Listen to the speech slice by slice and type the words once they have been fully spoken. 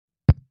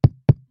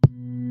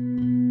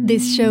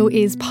This show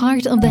is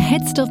part of the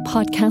Head Stuff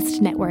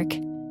Podcast Network.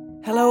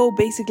 Hello,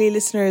 basically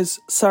listeners,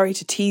 sorry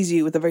to tease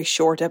you with a very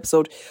short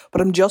episode, but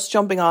I'm just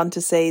jumping on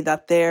to say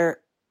that there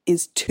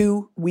is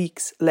 2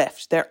 weeks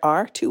left. There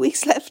are 2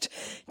 weeks left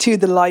to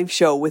the live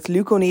show with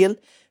Luke O'Neill,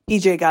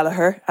 PJ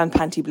Gallagher and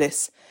Panty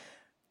Bliss.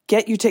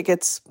 Get your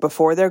tickets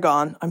before they're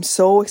gone. I'm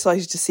so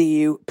excited to see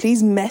you.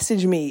 Please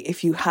message me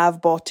if you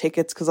have bought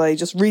tickets because I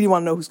just really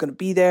want to know who's going to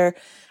be there.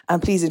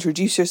 And please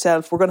introduce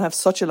yourself. We're going to have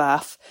such a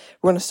laugh.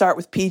 We're going to start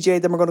with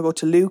PJ, then we're going to go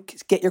to Luke.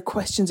 Get your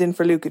questions in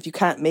for Luke. If you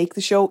can't make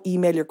the show,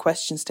 email your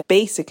questions to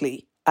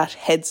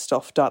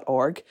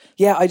basically@headstuff.org.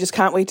 Yeah, I just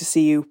can't wait to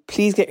see you.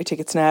 Please get your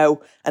tickets now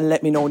and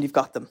let me know when you've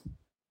got them.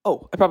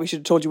 Oh, I probably should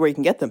have told you where you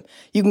can get them.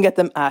 You can get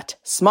them at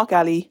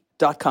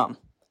smockalley.com.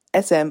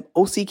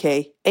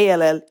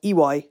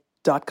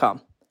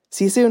 SMOCKALLEY.com.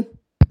 See you soon.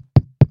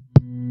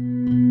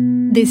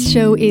 This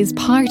show is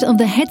part of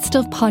the Head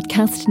Stuff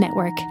Podcast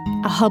Network,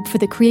 a hub for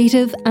the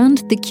creative and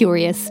the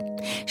curious.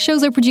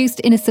 Shows are produced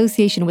in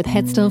association with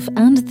Head Stuff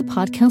and the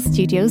Podcast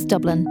Studios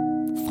Dublin.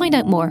 Find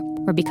out more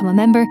or become a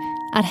member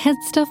at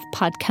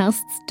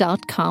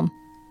headstuffpodcasts.com.